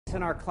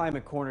In our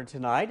climate corner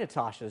tonight,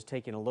 Natasha is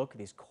taking a look at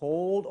these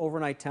cold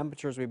overnight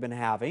temperatures we've been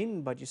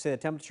having, but you say the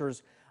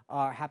temperatures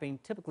are happening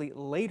typically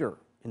later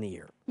in the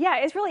year. Yeah,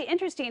 it's really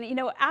interesting.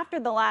 After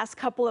the last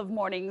couple of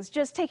mornings,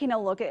 just taking a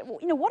look at,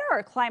 what are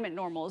our climate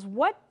normals?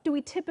 What do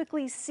we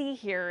typically see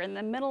here in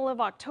the middle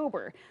of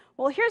October?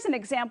 Well, here's an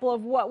example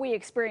of what we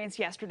experienced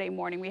yesterday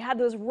morning. We had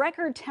those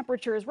record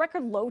temperatures,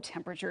 record low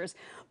temperatures.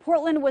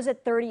 Portland was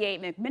at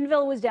 38,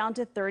 McMinnville was down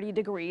to 30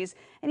 degrees.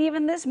 And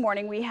even this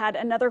morning, we had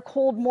another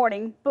cold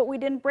morning, but we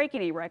didn't break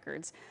any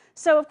records.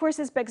 So, of course,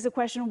 this begs the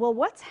question, well,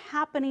 what's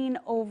happening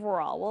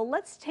overall? Well,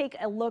 let's take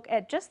a look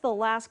at just the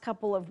last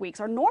couple of weeks.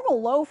 Our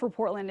normal low for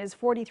Portland is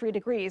 43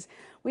 degrees.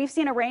 We've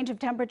seen a range of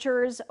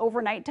temperatures,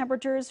 overnight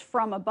temperatures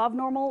from above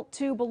normal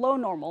to below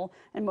normal,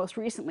 and most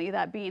recently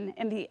that being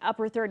in the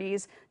upper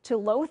 30s to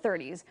low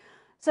 30s.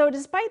 So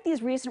despite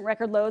these recent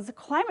record lows, the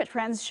climate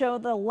trends show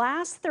the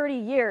last 30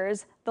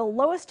 years, the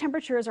lowest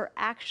temperatures are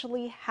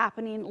actually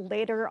happening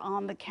later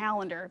on the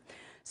calendar.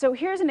 So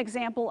here's an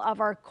example of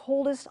our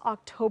coldest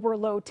October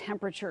low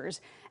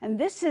temperatures. And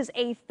this is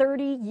a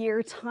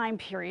 30-year time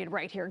period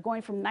right here,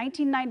 going from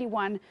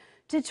 1991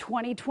 to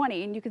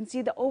 2020. And you can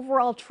see the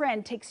overall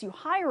trend takes you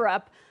higher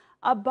up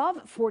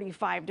above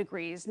 45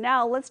 degrees.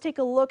 Now let's take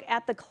a look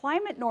at the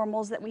climate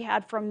normals that we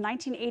had from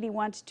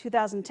 1981 to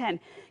 2010.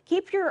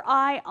 Keep your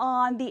eye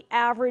on the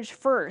average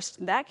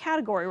first. That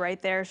category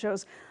right there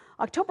shows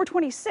October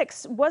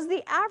 26th was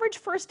the average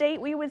first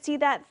date we would see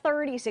that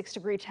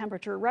 36-degree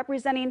temperature,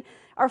 representing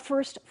our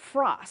first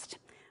frost.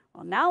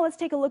 Well, now let's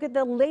take a look at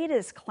the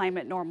latest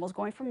climate normals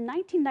going from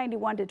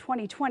 1991 to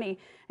 2020.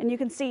 And you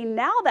can see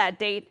now that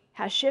date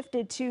has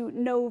shifted to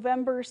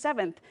November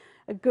 7th,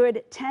 a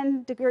good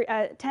 10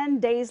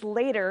 days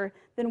later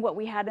than what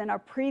we had in our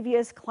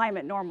previous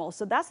climate normal.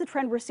 So that's the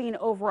trend we're seeing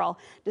overall.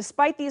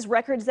 Despite these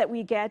records that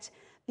we get,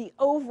 the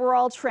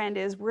overall trend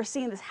is we're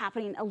seeing this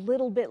happening a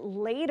little bit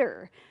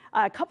later,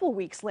 a couple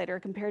weeks later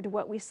compared to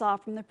what we saw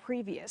from the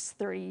previous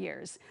 30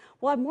 years.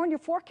 We'll have more in your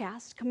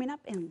forecast coming up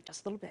in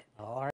just a little bit. All right.